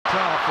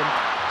half and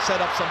set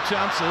up some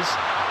chances,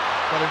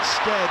 but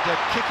instead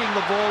they're kicking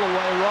the ball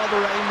away rather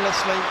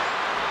aimlessly.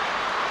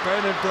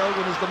 Bernard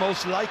Brogan is the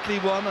most likely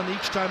one, and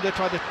each time they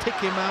try to pick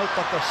him out,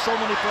 but there's so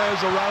many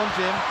players around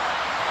him.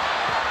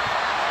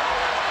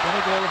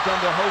 Donegal have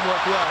done their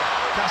homework well.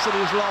 Cassidy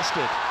has lost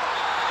it.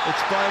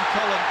 It's Brian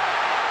Cullen.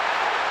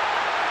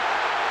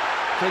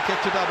 Free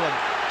kick to Dublin,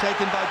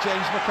 taken by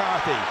James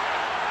McCarthy.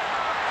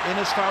 In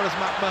as far as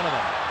Matt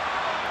Miniman.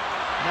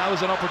 Now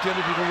is an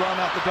opportunity to run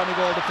out the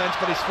Donegal defence,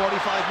 but he's 45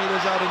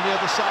 metres out and near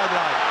the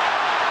sideline.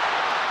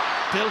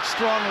 Built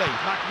strongly,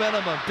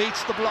 McMenamin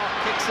beats the block,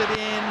 kicks it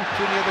in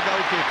too near the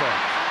goalkeeper.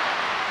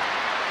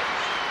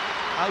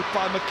 Out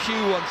by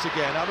McHugh once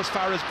again, out as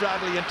far as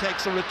Bradley and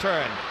takes a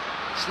return.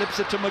 Slips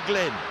it to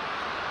McGlynn.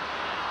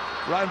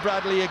 Ryan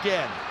Bradley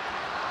again.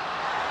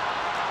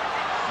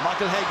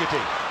 Michael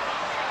Hegarty.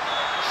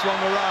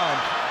 Swung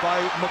around by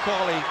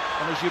Macaulay,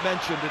 and as you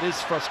mentioned, it is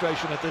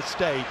frustration at this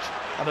stage,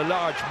 and a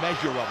large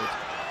measure of it.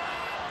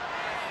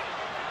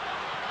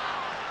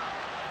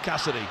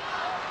 Cassidy.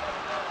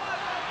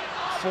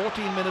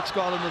 14 minutes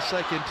gone in the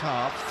second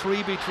half,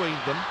 3 between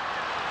them.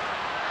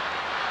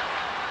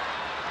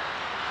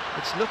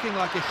 It's looking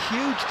like a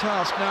huge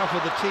task now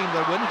for the team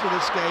that went into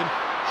this game,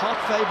 hot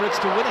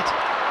favourites to win it.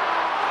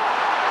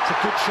 It's a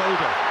good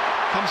shoulder.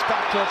 Comes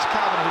back towards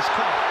Kavanagh, who's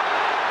caught.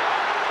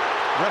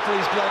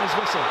 Referee's blown his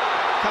whistle.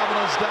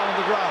 Kavanagh's down on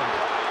the ground.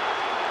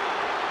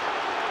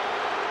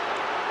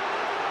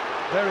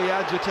 Very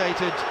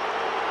agitated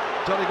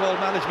Donegal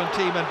management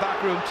team and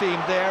backroom team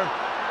there.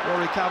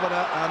 Rory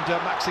Kavanagh and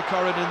Maxi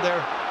Curran in there.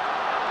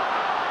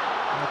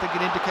 And I think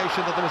an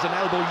indication that there was an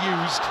elbow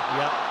used.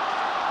 Yeah.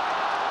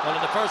 Well,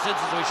 in the first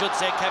instance, we should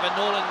say the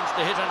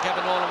hit on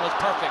Kevin Nolan was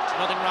perfect.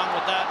 Nothing wrong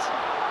with that.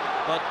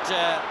 But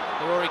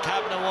the Rory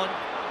Kavanagh one,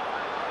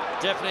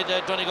 definitely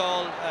the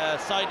Donegal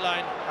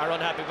sideline are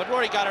unhappy. But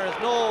Rory Gallagher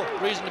has no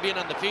reason to be in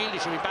on the field. He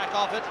should be back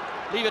off it.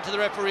 Leave it to the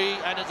referee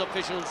and his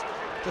officials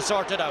to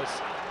sort it out.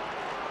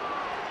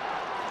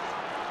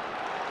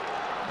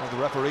 Well, the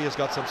referee has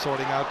got some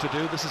sorting out to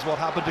do. This is what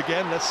happened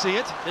again. Let's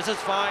see it. This is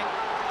fine.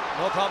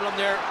 No problem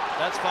there.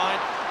 That's fine.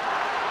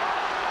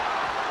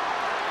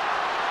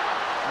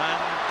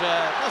 And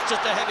that's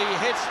just a heavy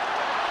hit.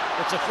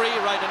 It's a free,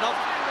 right enough.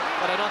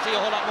 But I don't see a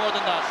whole lot more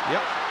than that.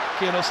 Yep.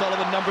 Cian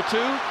O'Sullivan, number 2.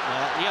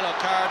 Yellow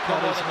card, no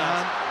more than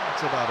that.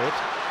 That's about it.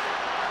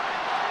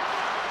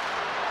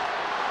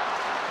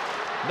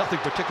 Nothing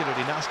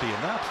particularly nasty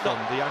in that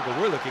from the angle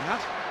we're looking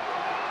at.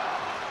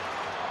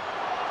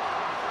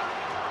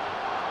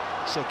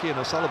 So Cian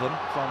O'Sullivan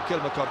from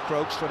Kilmacud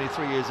Crokes,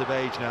 23 years of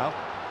age now.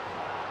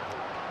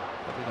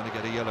 Probably going to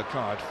get a yellow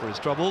card for his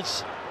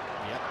troubles.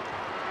 Yep.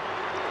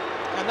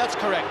 And that's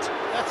correct.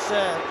 That's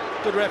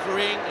good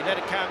refereeing. He let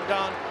it calm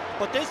down.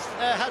 But this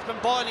has been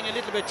boiling a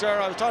little bit, Ger.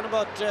 I was talking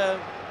about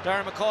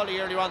Darren Macaulay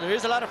earlier on. There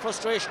is a lot of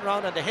frustration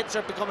around, and the hits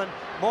are becoming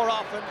more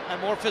often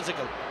and more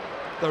physical.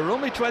 There are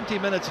only 20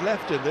 minutes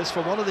left in this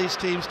for one of these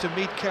teams to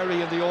meet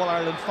Kerry in the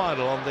All-Ireland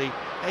final on the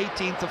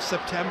 18th of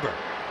September.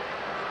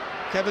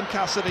 Kevin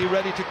Cassidy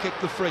ready to kick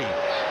the free.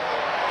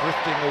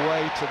 Drifting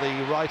away to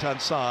the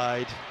right-hand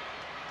side.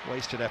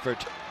 Wasted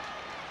effort.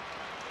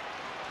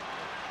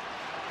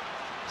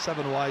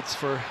 7 wides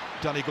for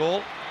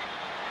Donegal.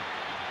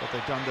 But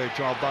they've done their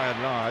job by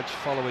and large,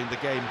 following the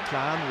game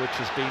plan, which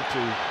has been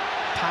to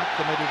pack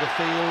the middle of the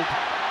field,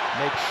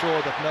 make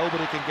sure that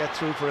nobody can get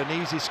through for an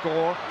easy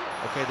score.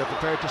 Okay, they're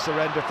prepared to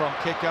surrender from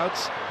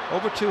kickouts.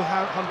 Over 200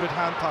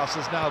 hand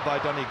passes now by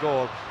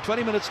Donegal.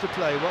 20 minutes to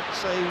play. What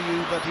say you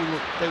that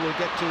they will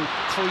get to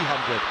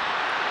 300?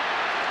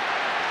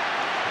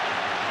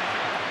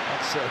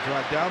 That's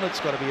dragged down.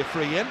 It's got to be a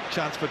free in.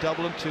 Chance for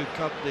Dublin to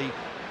cut the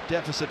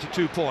deficit to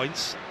 2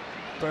 points.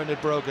 Bernard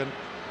Brogan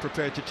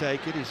prepared to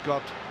take it. He's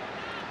got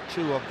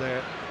 2 of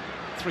their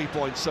 3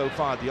 points so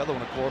far. The other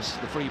one, of course,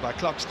 the free by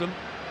Cluxton.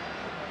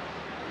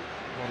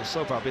 What has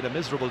so far been a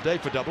miserable day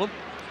for Dublin.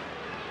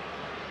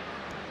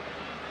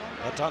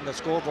 But on the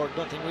scoreboard,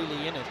 nothing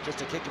really in it.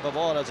 Just a kick of a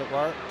ball, as it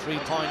were. 3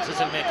 points. This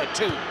will make it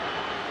 2. He's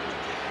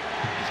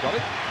got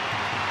it.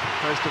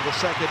 First of the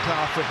second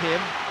half for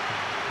him.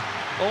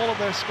 All of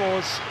their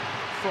scores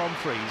from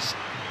frees.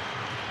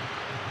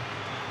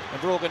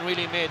 And Brogan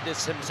really made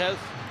this himself.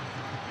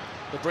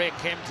 The break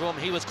came to him.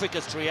 He was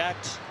quickest to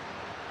react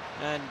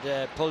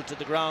and pulled to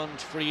the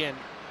ground, free in.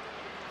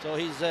 So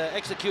he's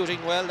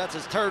executing well. That's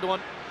his 3rd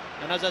one.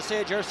 And as I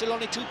said, you're still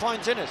only 2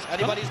 points in it.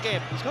 Anybody's game.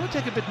 He's going to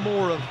take a bit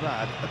more of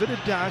that. A bit of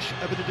dash,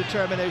 a bit of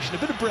determination,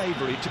 a bit of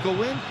bravery to go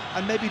in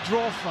and maybe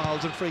draw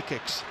fouls and free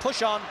kicks.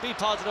 Push on, be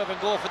positive and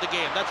go for the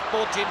game. That's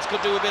both teams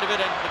could do a bit of it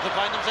and they could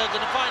find themselves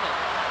in the final.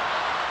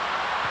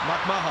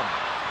 McMahon.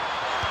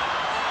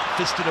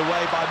 Fisted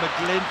away by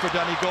McGlynn for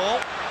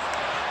Donegal.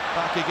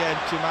 Back again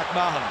to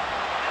McMahon.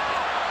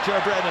 Ger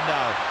Brennan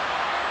now.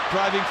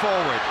 Driving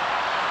forward.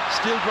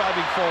 Still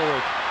driving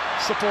forward.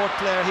 Support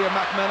player here,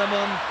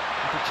 McMenamin.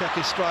 To check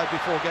his stride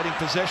before getting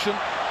possession.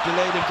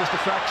 Delayed him just a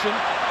fraction.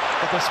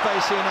 But there's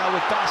space here now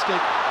with Bastic.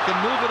 Can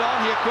move it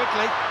on here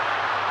quickly.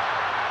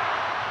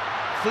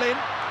 Flynn.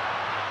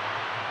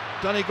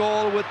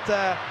 Donegal with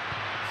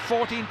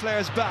 14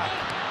 players back.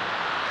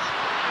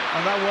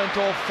 And that went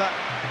off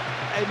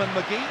Eamon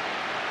McGee.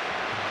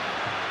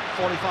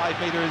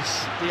 45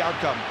 metres the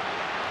outcome.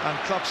 And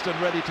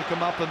Cluxton ready to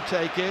come up and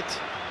take it.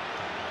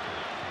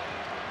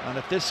 And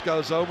if this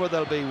goes over,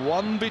 there'll be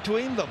one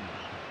between them.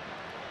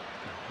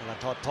 Well, I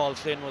thought Paul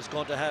Flynn was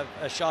going to have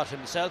a shot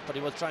himself, but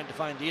he was trying to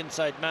find the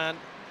inside man.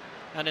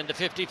 And in the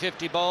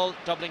 50-50 ball,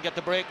 Dublin get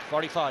the break,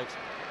 45.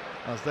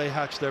 As they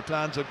hatch their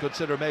plans and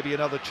consider maybe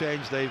another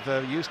change, they've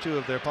used two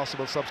of their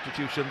possible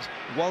substitutions.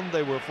 One,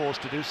 they were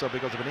forced to do so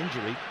because of an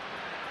injury.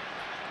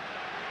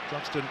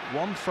 Cluxton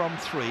 1 from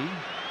 3,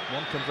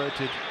 one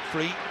converted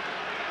free.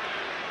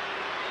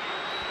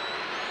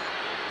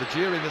 The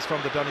jeering is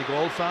from the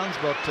Donegal fans,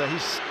 but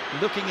he's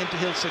looking into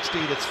Hill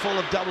 16. It's full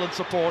of Dublin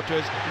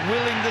supporters,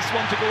 willing this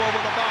one to go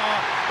over the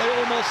bar. They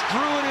almost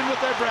threw it in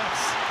with their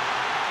breaths.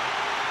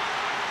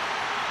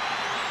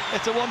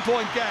 It's a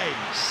one-point game,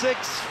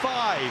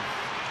 6-5.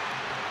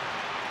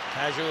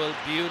 Casual,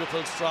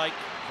 beautiful strike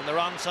from the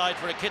wrong side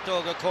for a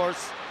Kitog, of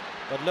course.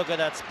 But look at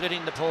that,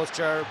 splitting the post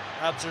here.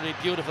 Absolutely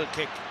beautiful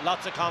kick.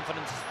 Lots of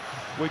confidence.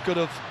 We could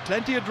have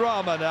plenty of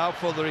drama now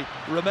for the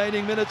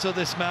remaining minutes of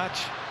this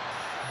match.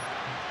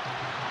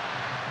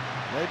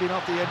 Maybe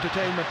not the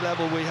entertainment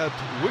level we had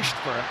wished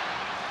for,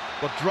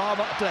 but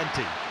drama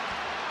plenty.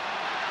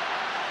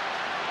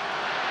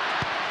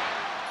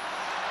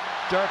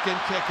 Durkin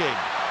kicking.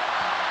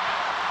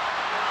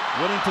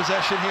 Winning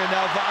possession here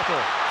now,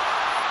 Vattel.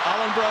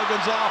 Alan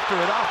Brogan's after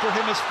it. After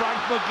him is Frank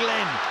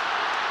McGlynn.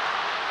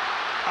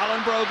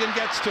 Alan Brogan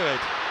gets to it.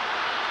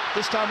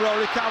 This time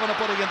Rory Kavanagh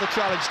putting in the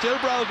challenge. Still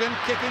Brogan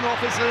kicking off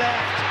his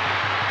left.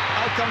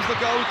 Out comes the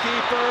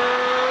goalkeeper.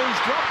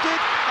 He's dropped it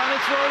and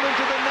it's rolled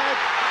into the net.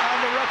 And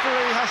the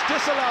referee has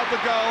disallowed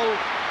the goal.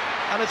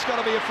 And it's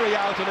going to be a free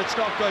out and it's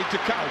not going to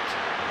count.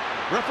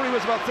 Referee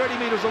was about 30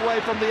 metres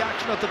away from the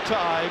action at the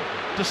time.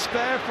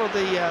 Despair for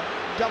the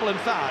Dublin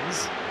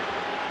fans.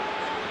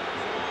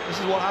 This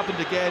is what happened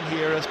again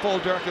here as Paul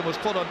Durkin was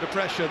put under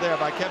pressure there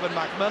by Kevin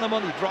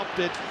McMenamin. He dropped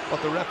it,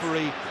 but the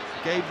referee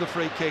gave the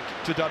free kick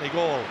to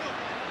Donegal.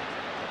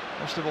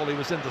 First of all, he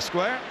was in the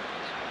square.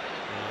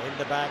 In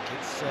the back.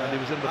 And he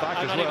was in the back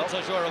as well. I'm not even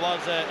so sure it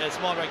was a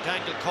small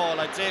rectangle call.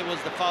 I'd say it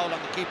was the foul on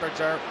the keeper,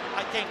 Ger.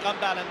 I think on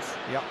balance.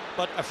 Yeah.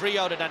 But a free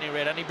out at any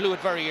rate, and he blew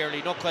it very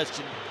early. No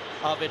question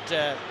of it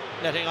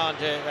letting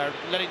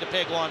the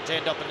play go on to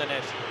end up in the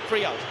net.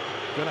 Free out.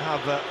 Going to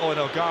have Owen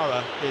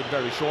O'Gara in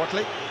very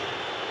shortly.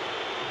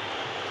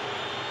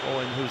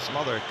 Owen, whose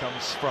mother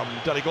comes from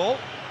Donegal,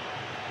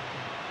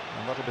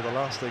 and that'll be the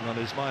last thing on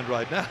his mind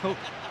right now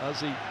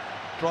as he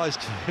tries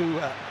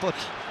to put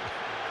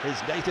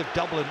his native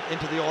Dublin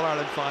into the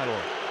All-Ireland final.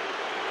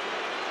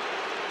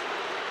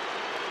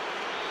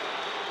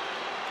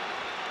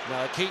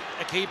 Now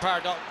a key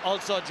part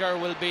also, Ger,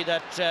 will be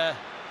that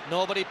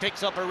nobody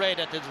picks up a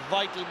red at this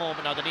vital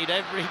moment. Now they need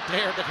every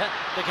player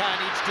they can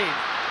each team.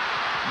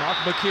 Mark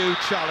McHugh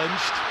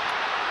challenged.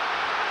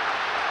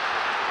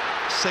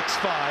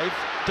 6-5.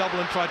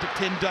 Dublin trying to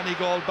pin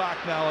Donegal back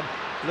now and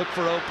look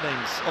for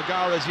openings.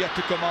 O'Gara's yet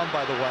to come on,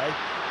 by the way.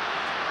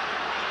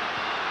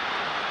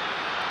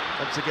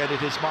 Once again,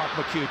 it is Mark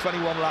McHugh,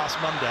 21 last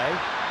Monday.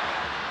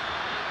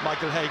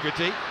 Michael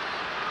Hegarty.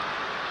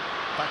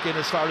 Back in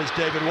as far as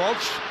David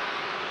Walsh.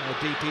 Now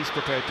DP's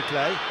prepared to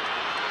play.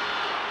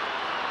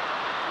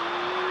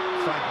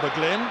 Frank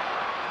McGlynn.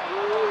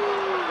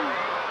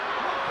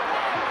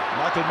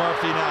 Michael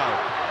Murphy now.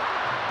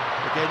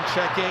 Again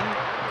checking,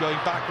 going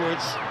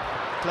backwards.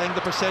 Playing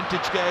the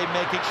percentage game,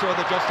 making sure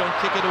they just don't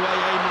kick it away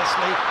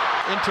aimlessly.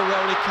 Into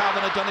Rory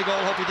Kavanagh, Donegal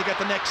hoping to get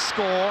the next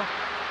score.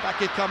 Back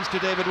it comes to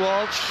David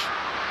Walsh.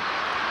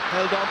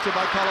 Held on to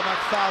by Colin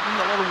McFadden.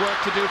 A lot of work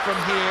to do from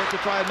here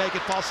to try and make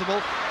it possible.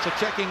 So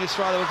checking his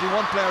try, there will be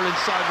one player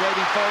inside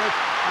waiting for it.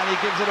 And he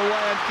gives it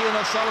away, and Cian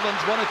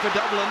O'Sullivan's won it for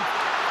Dublin.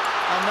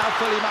 And now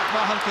Philly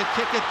McMahon can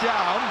kick it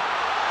down.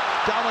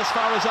 Down as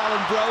far as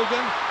Alan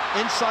Brogan.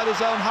 Inside his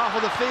own half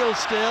of the field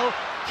still.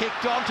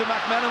 Kicked on to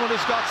McMenamin,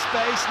 who's got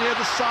space near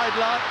the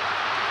sideline.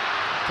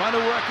 Trying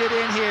to work it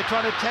in here,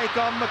 trying to take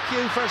on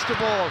McHugh first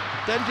of all.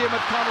 Then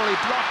Diarmuid Connolly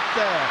blocked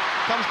there.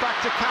 Comes back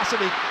to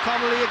Cassidy.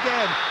 Connolly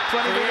again.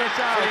 20 metres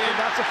out, and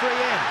that's a free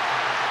in.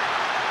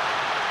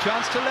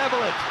 Chance to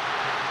level it.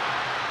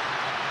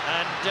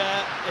 And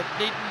it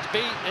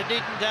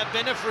needn't have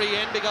been a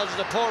free in because of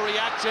the poor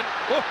reaction.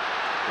 Oh,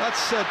 that's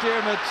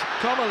Diarmuid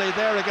Connolly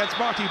there against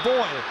Marty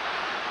Boyle.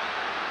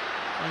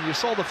 And you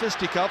saw the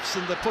fisticuffs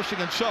and the pushing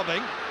and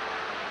shoving.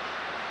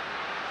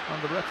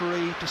 And the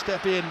referee to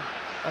step in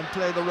and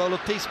play the role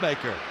of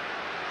peacemaker.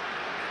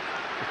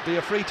 It'd be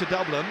a free to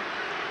Dublin.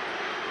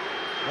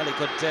 Well, he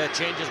could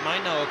change his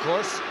mind now, of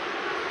course,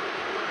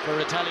 for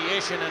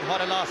retaliation, and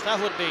what a loss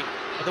that would be.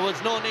 But there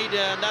was no need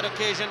on that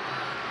occasion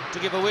to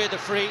give away the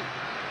free.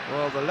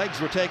 Well, the legs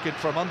were taken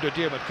from under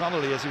Diarmuid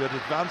Connolly as he was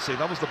advancing.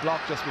 That was the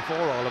block just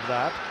before all of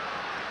that.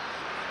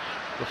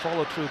 The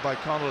follow-through by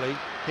Connolly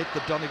hit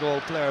the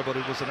Donegal player, but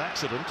it was an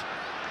accident.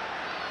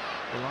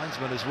 The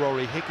linesman is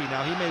Rory Hickey.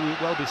 Now, he may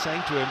well be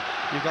saying to him,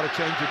 you've got to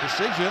change your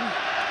decision.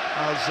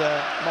 as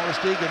Maurice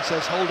Deegan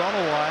says, hold on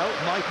a while,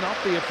 might not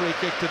be a free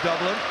kick to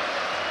Dublin.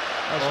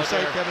 As you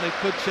say, Kevin, it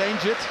could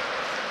change it.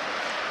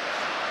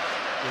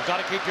 You've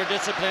got to keep your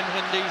discipline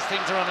when these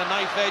things are on a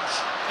knife edge.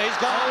 He's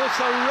gone. Oh, it's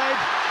a red.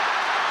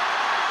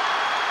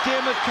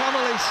 Diarmuid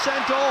Connolly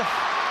sent off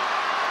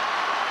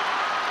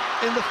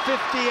in the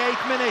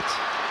 58th minute.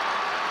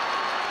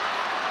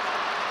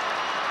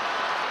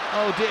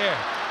 Oh dear.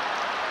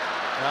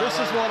 This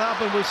is what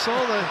happened. We saw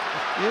the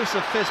use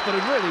of fist, but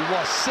it really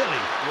was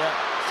silly. Yeah,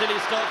 silly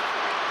stuff.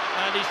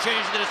 And he's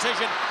changed the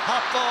decision.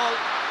 Hot ball.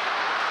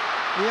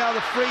 Yeah,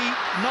 the free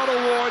not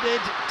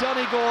awarded.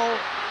 Donegal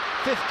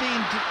 15,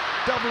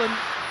 Dublin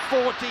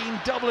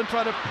 14. Dublin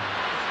trying to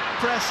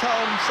press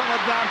home some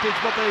advantage,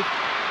 but they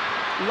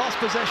lost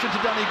possession to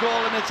Donegal,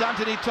 and it's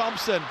Anthony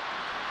Thompson.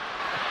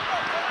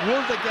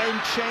 Will the game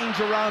change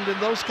around in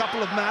those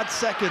couple of mad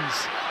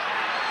seconds?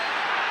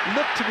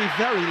 Looked to be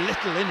very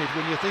little in it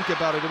when you think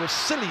about it. It was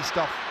silly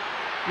stuff,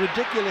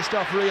 ridiculous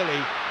stuff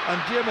really. And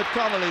Diarmuid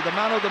Connolly, the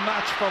man of the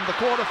match from the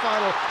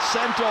quarter-final,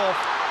 sent off,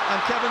 and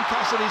Kevin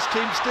Cassidy's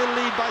team still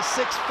lead by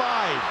 6-5.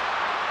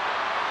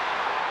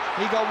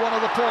 He got one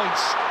of the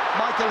points.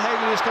 Michael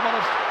Haley has come on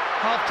at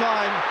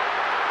half-time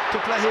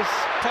to play his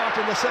part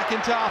in the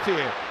second half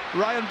here.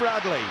 Ryan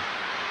Bradley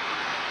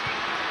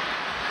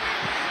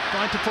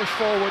trying to push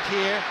forward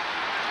here.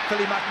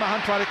 Philly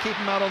McMahon trying to keep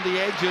him out on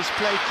the edges.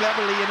 Played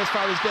cleverly in as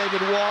far as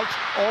David Walsh.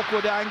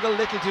 Awkward angle,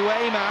 little to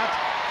aim at.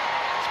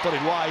 It's put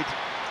it wide.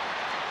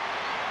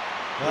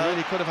 Well, he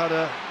really could have had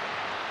a...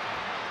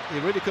 He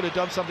really could have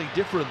done something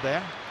different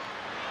there.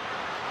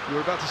 You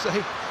were about to say?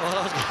 Well,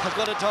 I was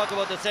going to talk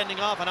about the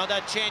sending off and how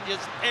that changes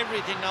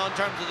everything now in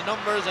terms of the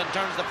numbers, in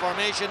terms of the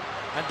formation,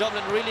 and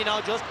Dublin really now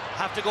just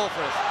have to go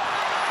for it.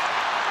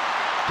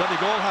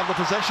 Donegal have the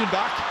possession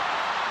back.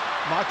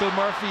 Michael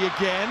Murphy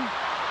again.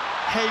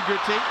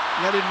 Hagerty,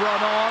 let it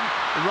run on.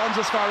 It runs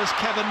as far as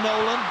Kevin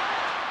Nolan.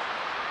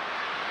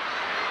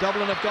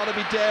 Dublin have got to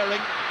be daring.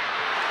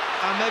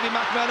 And maybe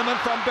McMenamin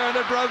from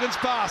Bernard Brogan's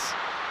pass.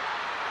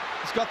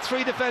 He's got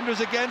three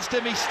defenders against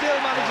him. He still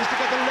manages to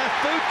get the left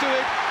boot to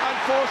it and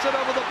force it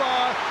over the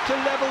bar to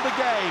level the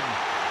game.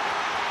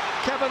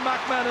 Kevin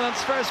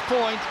McMenamin's first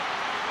point,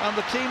 and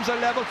the teams are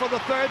level for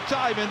the third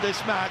time in this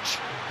match.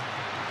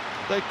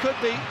 There could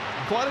be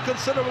quite a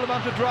considerable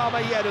amount of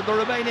drama yet in the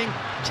remaining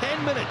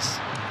 10 minutes.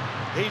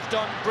 He's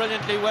done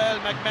brilliantly well,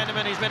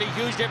 McMenamin. He's made a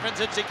huge difference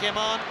since he came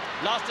on.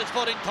 Lost his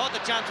footing, thought the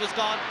chance was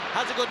gone.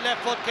 Has a good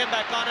left foot, came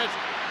back on it.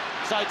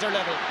 Sides are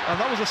level. And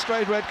that was a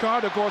straight red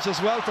card, of course,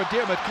 as well for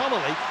Diarmuid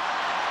Connolly.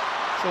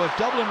 So if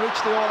Dublin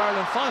reached the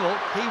All-Ireland final,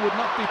 he would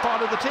not be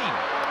part of the team.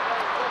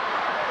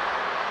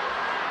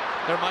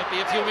 There might be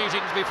a few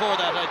meetings before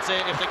that, I'd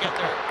say, if they get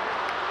there.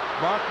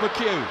 Mark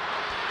McHugh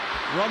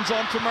runs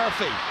on to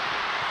Murphy.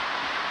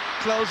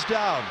 Closed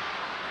down.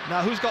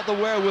 Now who's got the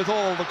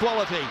wherewithal, the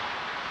quality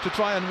to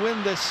try and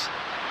win this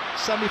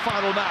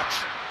semi-final match,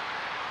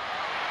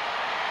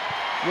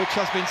 which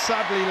has been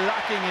sadly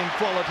lacking in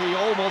quality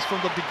almost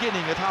from the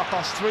beginning at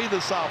 3:30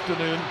 this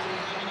afternoon.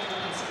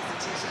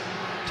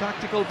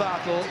 Tactical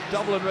battle.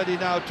 Dublin ready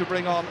now to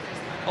bring on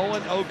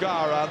Owen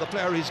O'Gara. The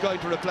player he's going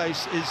to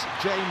replace is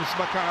James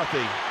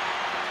McCarthy.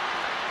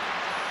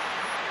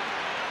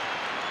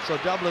 So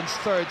Dublin's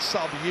third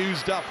sub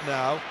used up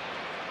now.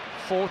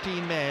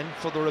 14 men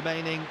for the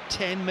remaining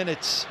 10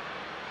 minutes.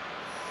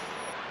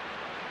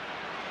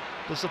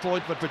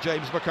 Disappointment for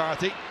James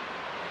McCarthy.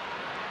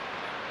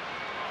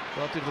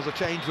 But it was a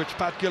change which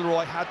Pat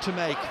Gilroy had to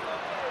make.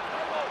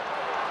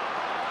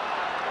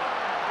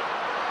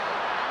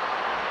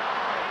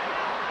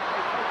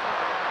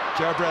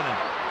 Ger Brennan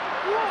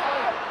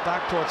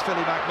back towards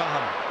Philly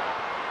McMahon.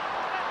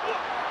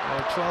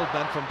 Well, 12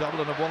 men from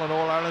Dublin have won an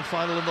All-Ireland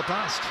final in the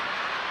past.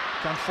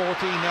 Can 14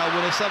 now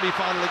win a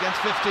semi-final against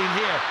 15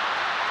 here?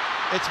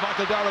 It's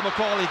Michael Dara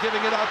McCauley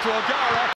giving it out to O'Gara.